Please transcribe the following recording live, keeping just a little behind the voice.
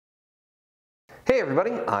Hey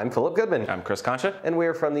everybody, I'm Philip Goodman. I'm Chris Concha. And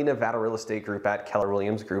we're from the Nevada Real Estate Group at Keller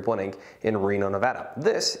Williams Group 1 Inc. in Reno, Nevada.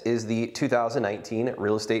 This is the 2019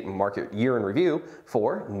 Real Estate Market Year in Review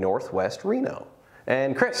for Northwest Reno.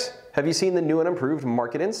 And Chris, have you seen the new and improved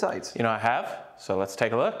Market Insights? You know I have, so let's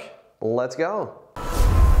take a look. Let's go.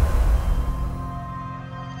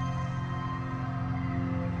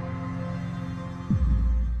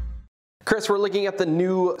 Chris, we're looking at the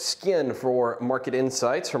new skin for Market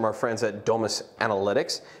Insights from our friends at Domus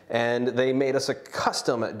Analytics, and they made us a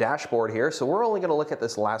custom dashboard here. So we're only going to look at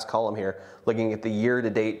this last column here, looking at the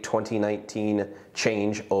year-to-date 2019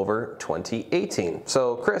 change over 2018.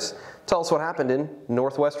 So Chris, tell us what happened in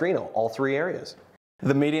Northwest Reno, all three areas.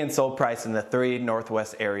 The median sold price in the three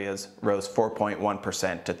Northwest areas rose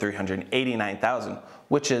 4.1% to $389,000,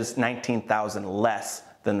 which is $19,000 less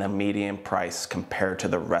than the median price compared to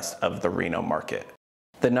the rest of the Reno market.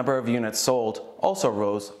 The number of units sold also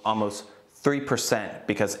rose almost 3%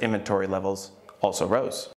 because inventory levels also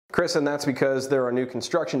rose. Chris, and that's because there are new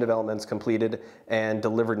construction developments completed and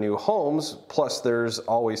delivered new homes, plus there's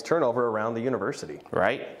always turnover around the university.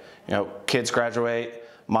 Right? You know, kids graduate,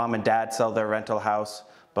 mom and dad sell their rental house,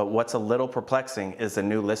 but what's a little perplexing is the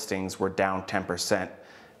new listings were down 10%.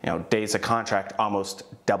 You know, days of contract almost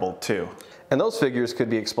doubled too. And those figures could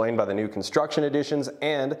be explained by the new construction additions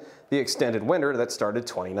and the extended winter that started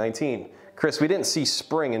 2019. Chris, we didn't see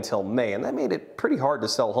spring until May, and that made it pretty hard to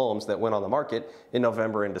sell homes that went on the market in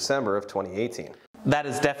November and December of 2018. That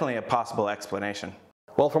is definitely a possible explanation.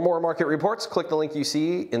 Well, for more market reports, click the link you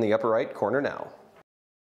see in the upper right corner now.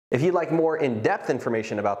 If you'd like more in-depth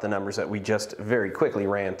information about the numbers that we just very quickly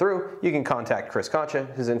ran through, you can contact Chris Concha.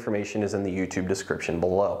 His information is in the YouTube description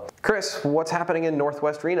below. Chris, what's happening in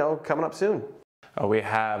Northwest Reno coming up soon? We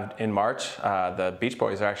have in March, the Beach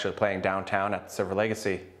Boys are actually playing downtown at the Silver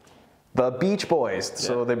Legacy. The Beach Boys. Yep.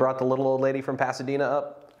 So they brought the little old lady from Pasadena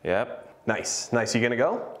up? Yep. Nice. Nice. You gonna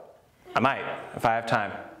go? I might, if I have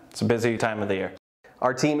time. It's a busy time of the year.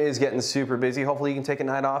 Our team is getting super busy. Hopefully you can take a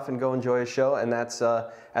night off and go enjoy a show, and that's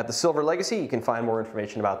at the Silver Legacy. You can find more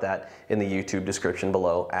information about that in the YouTube description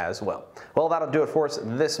below as well. Well, that'll do it for us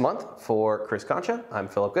this month. For Chris Concha, I'm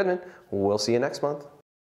Philip Goodman. We'll see you next month.